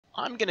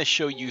I'm going to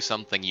show you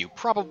something you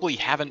probably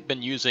haven't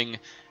been using,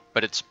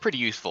 but it's pretty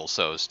useful,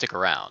 so stick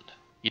around.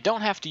 You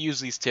don't have to use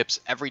these tips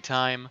every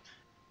time,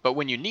 but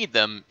when you need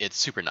them, it's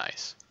super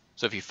nice.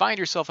 So if you find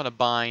yourself in a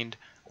bind,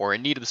 or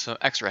in need of some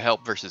extra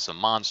help versus some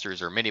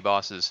monsters or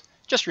mini-bosses,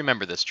 just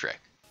remember this trick.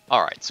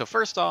 Alright, so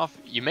first off,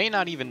 you may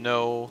not even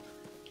know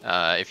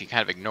if you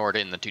kind of ignored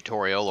it in the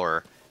tutorial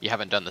or you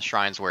haven't done the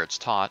shrines where it's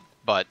taught,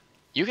 but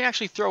you can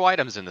actually throw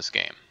items in this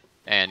game.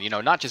 And, you know,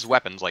 not just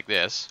weapons like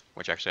this,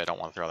 which actually I don't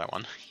want to throw that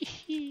one.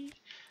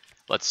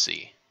 Let's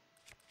see.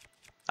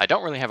 I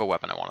don't really have a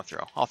weapon I want to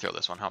throw. I'll throw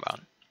this one, how about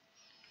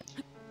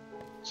it?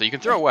 So you can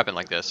throw a weapon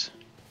like this,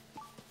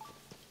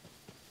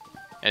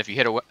 and if you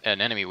hit an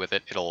enemy with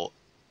it, it'll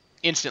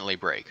instantly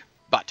break.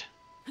 But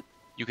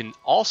you can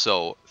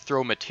also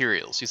throw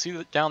materials. You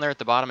see down there at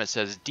the bottom it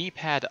says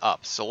D-pad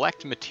up,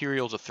 select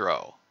material to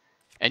throw.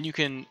 And you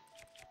can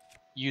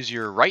use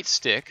your right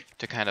stick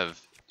to kind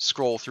of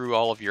scroll through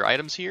all of your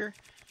items here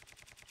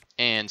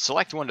and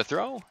select one to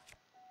throw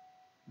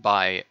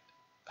by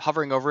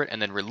hovering over it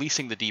and then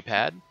releasing the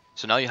D-pad.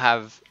 So now you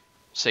have,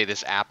 say,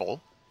 this apple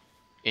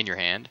in your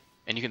hand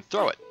and you can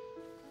throw it.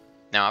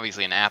 Now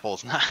obviously an apple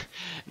is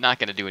not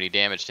going to do any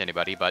damage to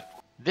anybody, but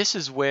this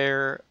is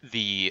where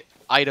the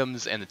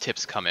items and the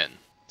tips come in.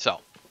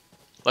 So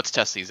let's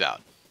test these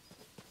out.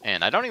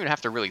 And I don't even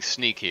have to really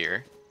sneak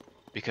here,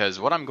 because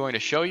what I'm going to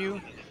show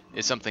you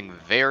is something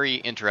very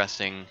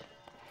interesting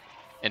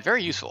and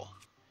very useful.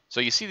 So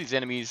you see these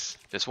enemies,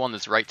 this one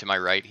that's right to my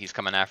right, he's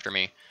coming after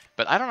me,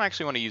 but I don't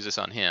actually want to use this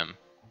on him.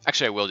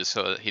 Actually I will, just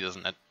so that he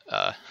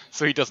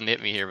doesn't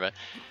hit me here, but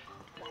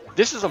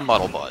this is a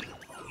Muddle Bud.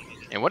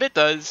 And what it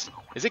does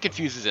is it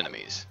confuses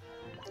enemies.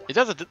 It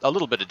does a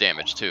little bit of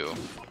damage too,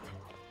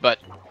 but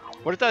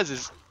what it does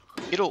is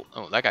it'll...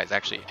 Oh, that guy's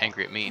actually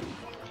angry at me.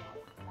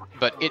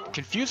 But it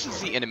confuses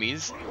the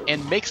enemies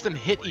and makes them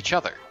hit each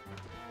other.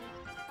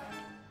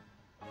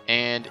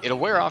 And it'll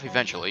wear off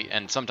eventually,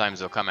 and sometimes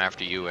they'll come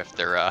after you if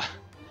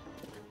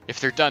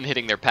they're done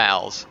hitting their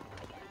pals.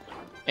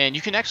 And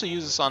you can actually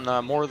use this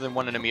on more than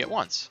one enemy at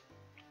once.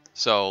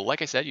 So,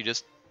 like I said, you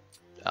just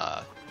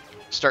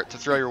start to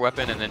throw your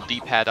weapon and then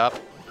D-pad up,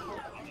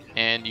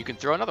 and you can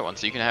throw another one.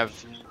 So you can have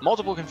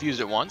multiple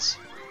confused at once,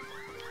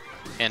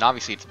 and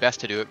obviously it's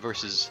best to do it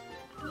versus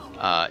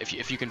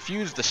if you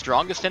confuse the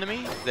strongest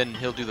enemy, then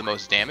he'll do the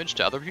most damage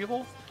to other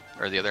people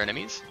or the other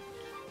enemies,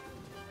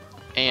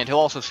 and he'll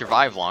also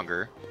survive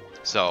longer,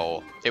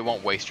 so it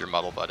won't waste your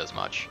Muddle Bud as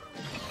much.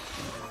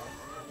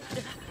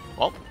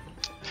 Well,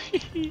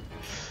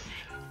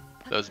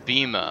 those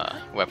beam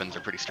weapons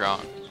are pretty strong.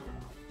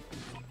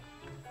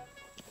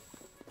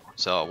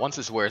 So once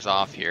this wears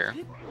off here,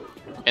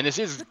 and this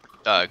is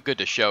good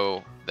to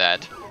show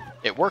that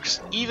it works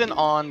even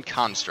on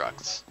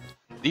constructs.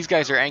 These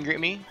guys are angry at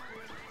me,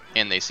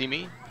 and they see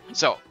me.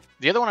 So,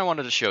 the other one I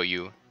wanted to show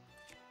you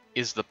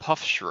is the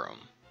Puffshroom.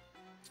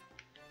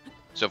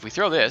 So if we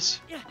throw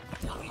this,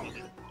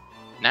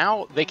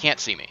 now they can't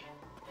see me.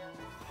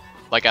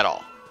 Like, at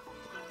all.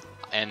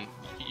 And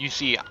you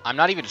see, I'm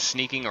not even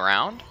sneaking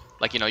around.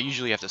 Like, you know,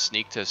 usually you have to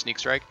sneak to sneak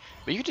strike.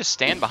 But you can just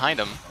stand behind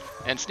them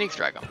and sneak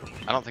strike them.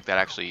 I don't think that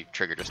actually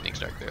triggered a sneak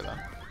strike there, though.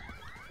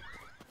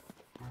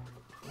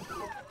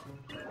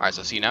 Alright,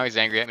 so see, now he's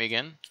angry at me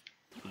again.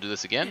 We'll do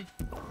this again.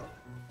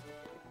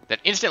 That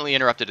instantly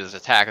interrupted his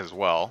attack as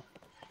well,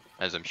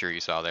 as I'm sure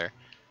you saw there.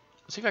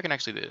 Let's see if I can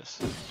actually do this.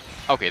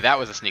 Okay, that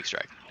was a sneak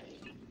strike.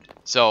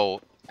 So,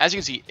 as you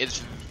can see, it's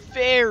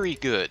very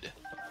good.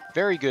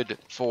 Very good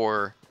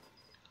for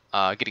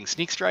getting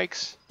sneak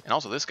strikes. And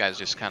also, this guy's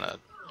just kind of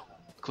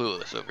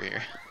clueless over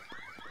here.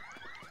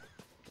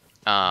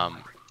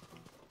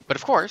 But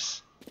of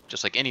course,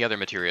 just like any other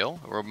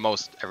material, or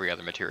most every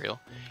other material,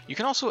 you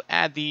can also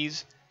add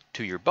these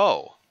to your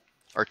bow,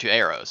 or to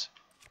arrows.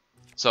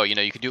 So, you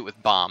know, you can do it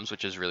with bombs,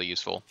 which is really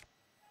useful.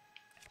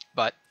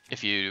 But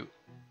if you...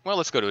 Well,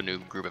 let's go to a new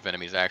group of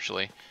enemies,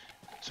 actually,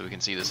 so we can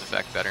see this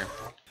effect better.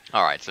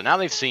 Alright, so now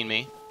they've seen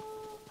me.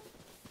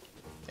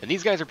 And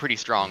these guys are pretty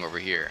strong over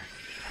here.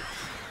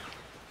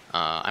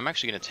 I'm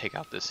actually going to take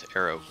out this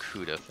arrow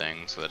Kuda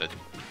thing so that it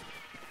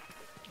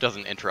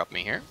doesn't interrupt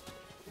me here.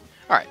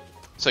 Alright,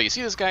 so you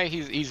see this guy,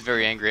 he's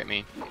very angry at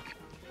me.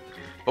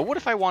 But what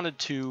if I wanted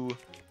to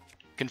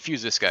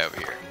confuse this guy over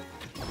here?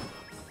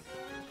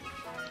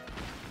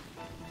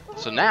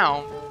 So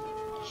now,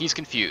 he's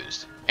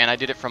confused, and I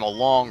did it from a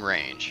long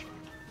range.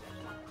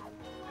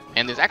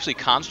 And there's actually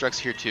constructs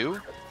here too,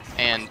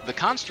 and the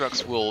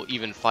constructs will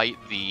even fight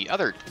the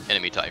other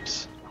enemy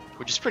types,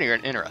 which is pretty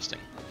interesting.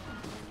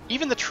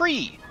 Even the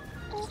tree!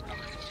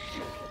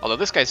 Although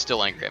this guy's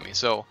still angry at me,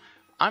 so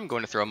I'm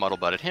going to throw a Muddle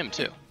Bud at him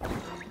too.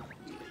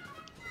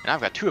 And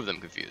I've got two of them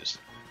confused,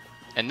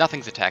 and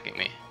nothing's attacking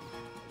me.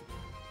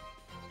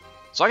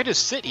 So I can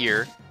just sit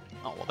here.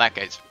 Oh, well, that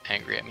guy's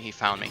angry at me, he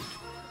found me.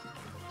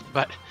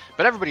 But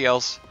everybody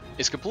else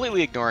is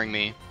completely ignoring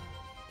me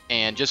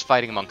and just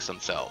fighting amongst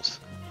themselves.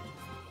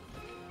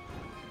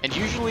 And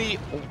usually...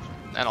 Oh,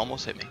 that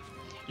almost hit me.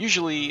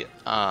 Usually,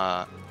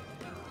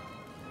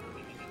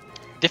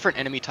 different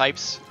enemy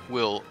types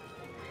will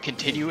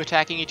continue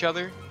attacking each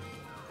other,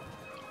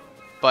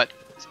 But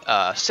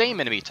same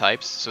enemy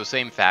types, so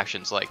same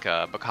factions like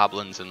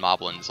bokoblins and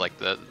moblins, like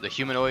the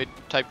humanoid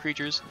type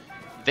creatures,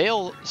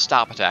 they'll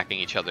stop attacking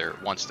each other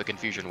once the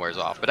confusion wears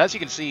off. But as you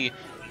can see,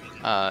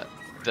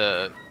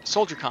 the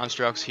soldier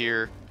constructs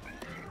here,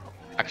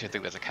 actually I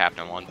think that's a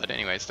captain one, but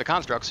anyways, the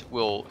constructs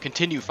will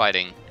continue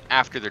fighting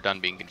after they're done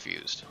being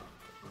confused.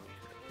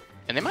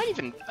 And they might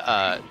even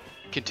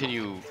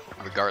continue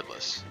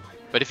regardless.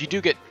 But if you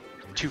do get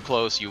too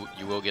close, you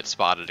will get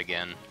spotted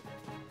again.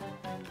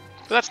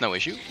 But that's no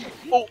issue.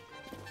 Oh!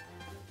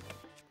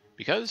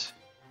 Because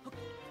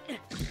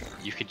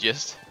you could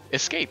just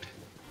escape.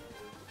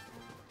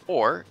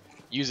 Or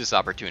use this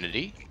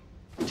opportunity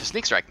to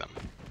sneak strike them.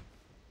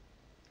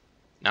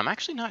 Now I'm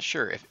actually not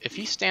sure. If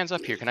he stands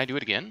up here, can I do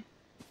it again?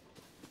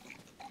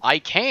 I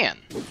can!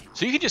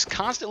 So you can just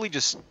constantly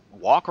just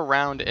walk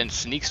around and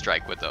sneak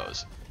strike with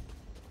those.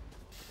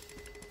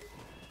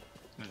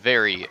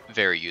 Very,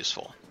 very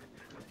useful.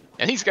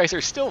 And these guys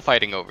are still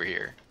fighting over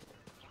here.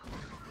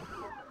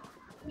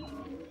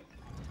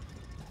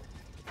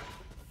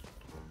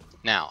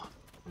 Now,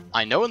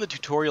 I know in the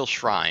tutorial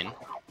shrine,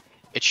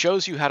 it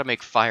shows you how to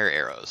make fire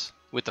arrows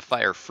with the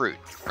fire fruit,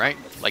 right?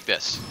 Like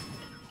this.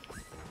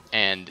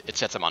 And it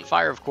sets them on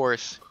fire, of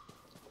course.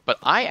 But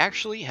I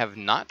actually have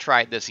not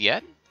tried this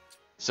yet,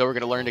 so we're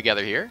going to learn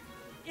together here.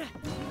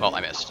 Well,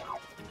 I missed.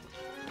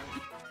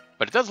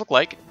 But it does look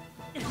like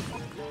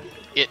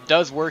it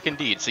does work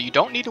indeed, so you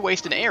don't need to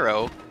waste an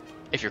arrow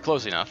if you're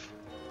close enough.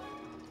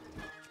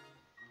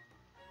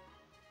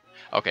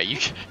 Okay,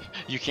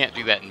 you can't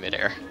do that in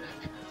midair.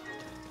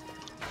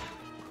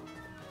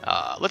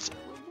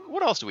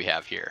 What else do we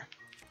have here?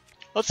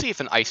 Let's see if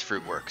an ice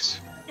fruit works.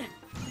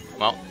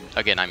 Well,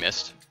 again, I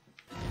missed.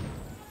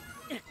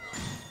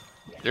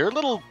 They're a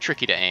little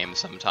tricky to aim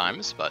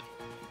sometimes, but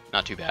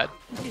not too bad.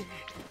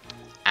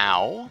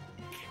 Ow.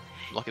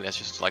 Lucky that's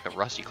just like a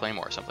rusty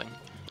claymore or something.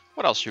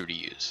 What else should we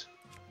use?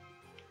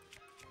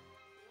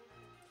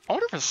 I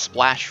wonder if a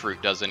splash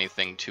fruit does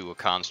anything to a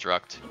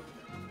construct.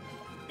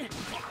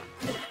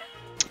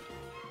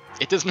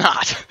 It does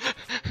not.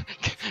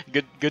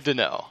 Good to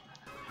know.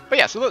 But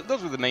yeah, so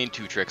those were the main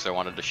two tricks I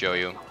wanted to show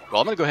you. Well,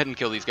 I'm going to go ahead and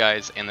kill these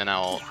guys, and then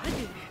I'll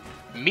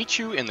meet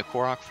you in the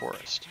Korok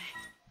Forest.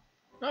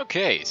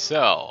 Okay,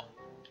 so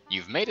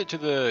you've made it to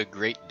the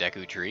Great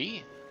Deku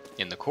Tree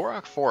in the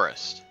Korok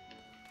Forest.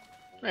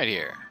 Right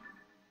here.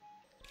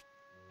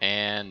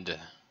 And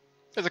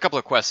there's a couple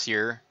of quests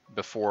here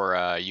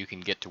before you can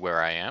get to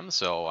where I am,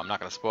 so I'm not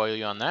going to spoil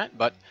you on that,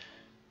 but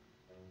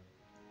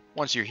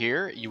once you're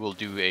here, you will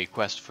do a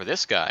quest for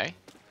this guy,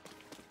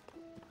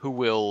 who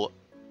will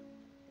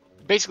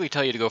basically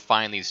tell you to go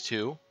find these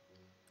two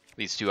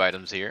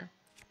items here,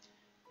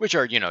 which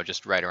are, you know,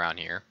 just right around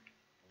here.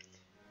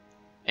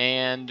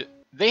 And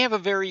they have a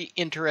very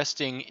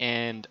interesting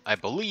and, I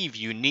believe,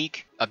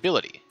 unique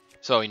ability.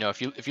 So, you know,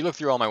 if you look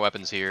through all my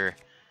weapons here,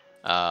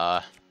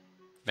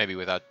 maybe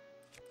without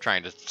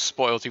trying to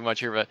spoil too much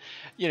here, but,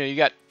 you know, you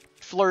got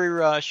Flurry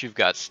Rush, you've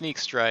got Sneak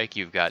Strike,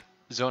 you've got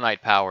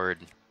Zonite Powered,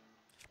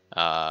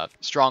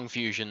 Strong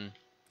Fusion.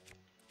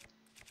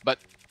 But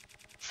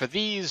for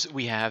these,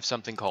 we have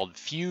something called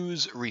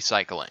Fuse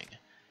Recycling.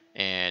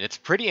 And it's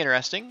pretty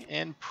interesting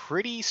and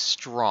pretty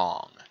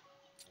strong.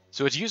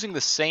 So it's using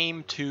the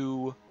same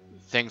two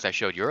things I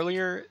showed you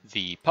earlier,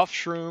 the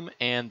Puffshroom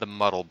and the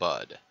Muddle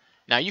Bud.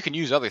 Now you can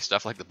use other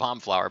stuff like the Bomb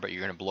Flower, but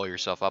you're going to blow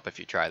yourself up if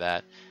you try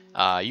that.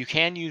 You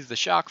can use the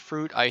Shock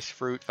Fruit, Ice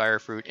Fruit, Fire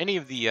Fruit, any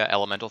of the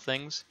elemental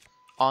things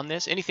on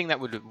this. Anything that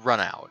would run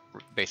out,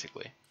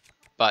 basically.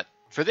 But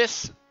for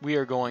this, we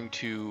are going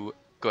to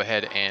go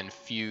ahead and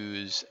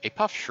fuse a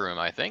Puffshroom,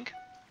 I think,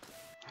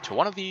 to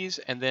one of these,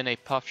 and then a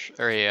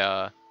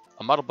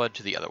Muddle Bud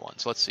to the other one.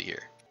 So let's see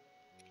here.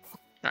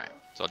 Alright,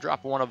 so I'll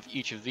drop one of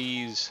each of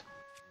these,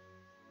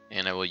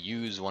 and I will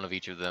use one of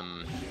each of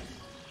them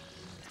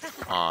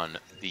on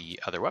the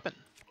other weapon.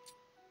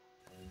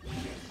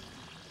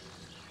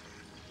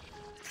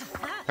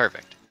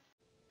 Perfect.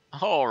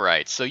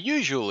 Alright, so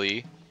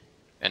usually,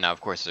 and now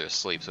of course they're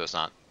asleep, so it's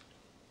not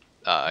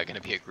going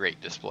to be a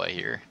great display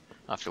here.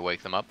 I'll have to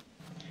wake them up.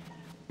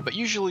 But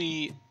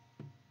usually,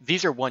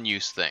 these are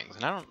one-use things,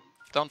 and I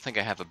don't think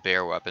I have a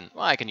bear weapon.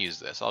 Well, I can use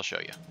this. I'll show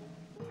you.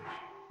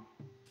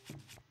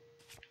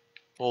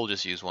 We'll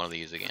just use one of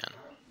these again.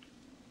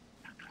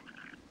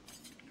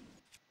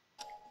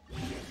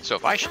 So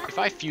if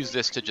I fuse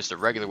this to just a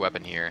regular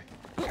weapon here,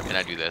 and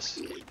I do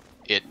this,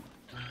 it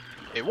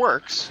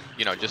works,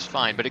 you know, just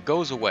fine. But it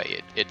goes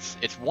away.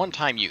 It's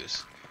one-time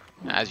use.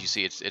 As you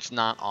see, it's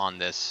not on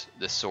this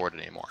sword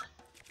anymore.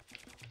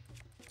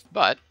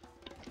 But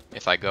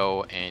if I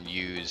go and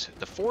use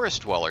the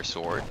Forest Dweller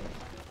sword,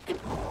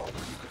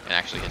 and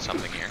actually hit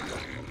something here,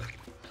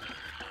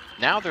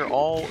 now they're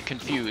all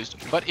confused,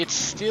 but it's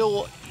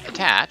still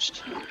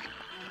attached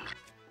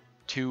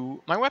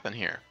to my weapon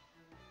here.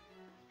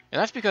 And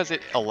that's because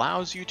it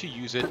allows you to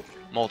use it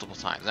multiple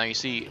times. Now you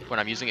see, when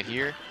I'm using it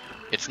here,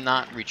 it's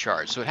not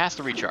recharged, so it has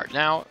to recharge.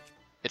 Now,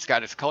 it's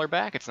got its color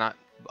back, it's not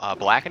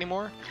black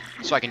anymore,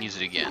 so I can use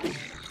it again.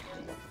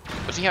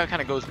 But see how it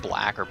kind of goes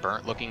black or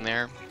burnt looking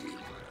there?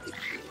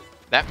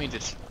 that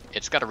means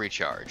it's got to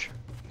recharge.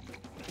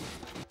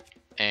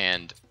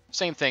 And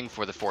same thing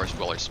for the Forest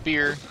Dweller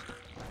Spear.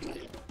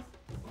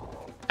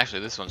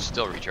 Actually, this one's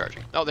still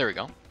recharging. Oh, there we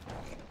go.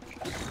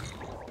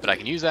 But I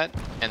can use that,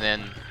 and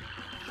then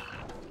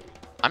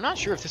I'm not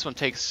sure if this one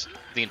takes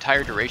the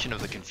entire duration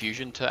of the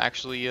confusion to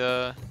actually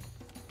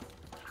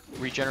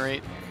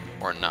regenerate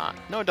or not.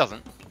 No, it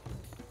doesn't.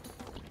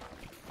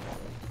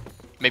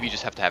 Maybe you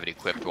just have to have it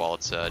equipped while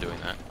it's doing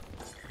that.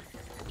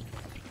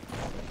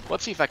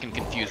 Let's see if I can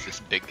confuse this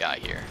big guy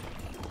here.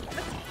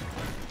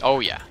 Oh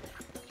yeah.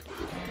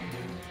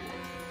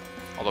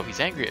 Although he's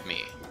angry at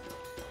me.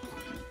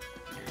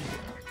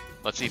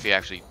 Let's see if he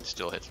actually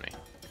still hits me.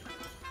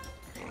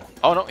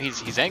 Oh no,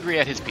 he's angry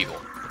at his people.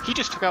 He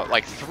just took out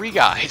like 3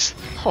 guys.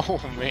 Oh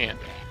man.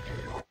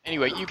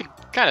 Anyway, you can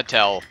kind of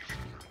tell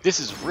this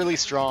is really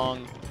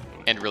strong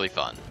and really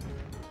fun.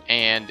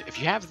 And if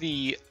you have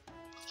the,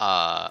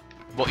 well,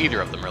 either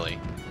of them really,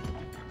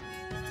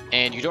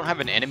 and you don't have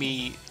an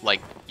enemy,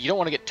 like, you don't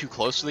want to get too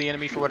close to the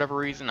enemy for whatever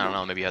reason, I don't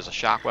know, maybe he has a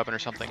shock weapon or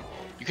something,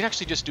 you can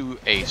actually just do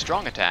a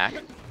strong attack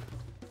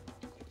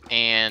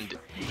and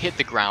hit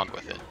the ground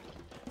with it,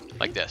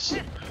 like this.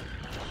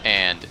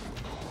 And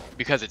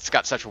because it's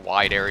got such a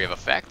wide area of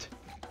effect,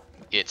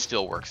 it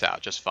still works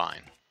out just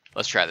fine.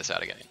 Let's try this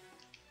out again.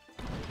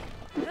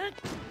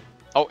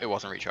 Oh, it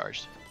wasn't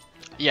recharged.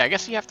 Yeah, I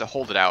guess you have to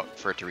hold it out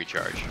for it to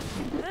recharge.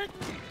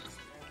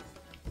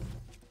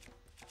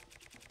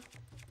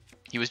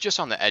 He was just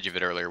on the edge of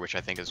it earlier, which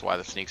I think is why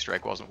the sneak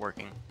strike wasn't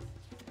working.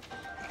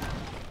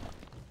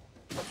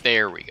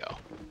 There we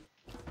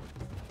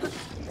go.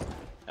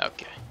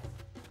 Okay.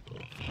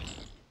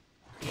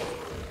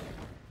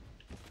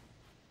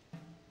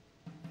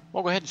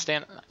 Well, go ahead and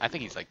stand. I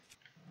think he's like,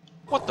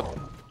 what the?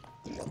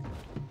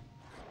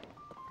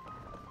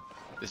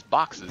 This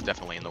box is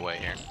definitely in the way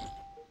here.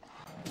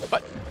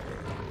 But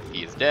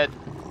he is dead.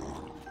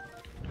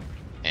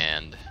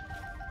 And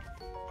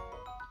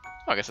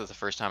oh, I guess that's the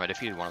first time I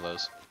defeated one of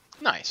those.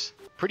 Nice.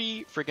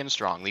 Pretty freaking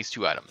strong, these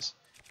 2 items.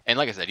 And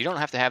like I said, you don't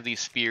have to have these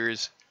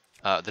spears,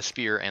 the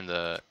spear and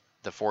the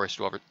Forest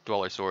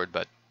Dweller Sword,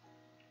 but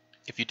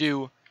if you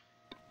do,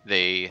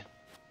 they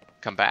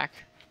come back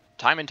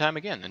time and time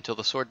again until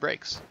the sword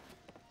breaks.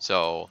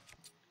 So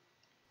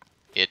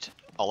it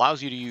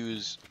allows you to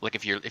use, like,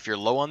 if you're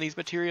low on these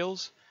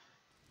materials,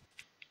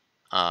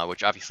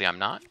 which obviously I'm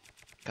not,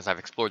 because I've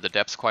explored the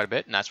depths quite a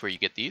bit, and that's where you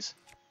get these.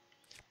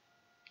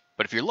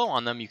 But if you're low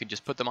on them, you can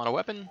just put them on a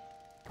weapon,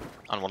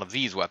 on one of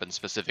these weapons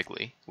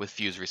specifically, with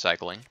fuse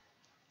recycling,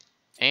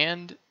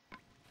 and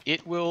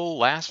it will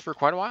last for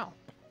quite a while.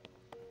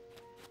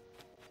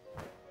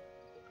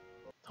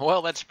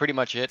 Well, that's pretty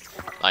much it.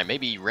 I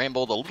maybe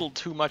rambled a little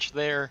too much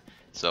there,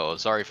 so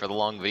sorry for the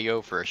long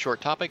video for a short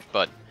topic,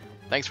 but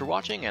thanks for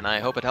watching, and I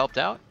hope it helped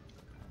out.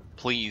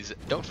 Please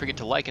don't forget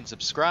to like and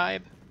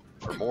subscribe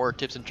for more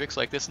tips and tricks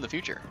like this in the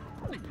future.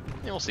 And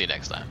we'll see you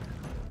next time.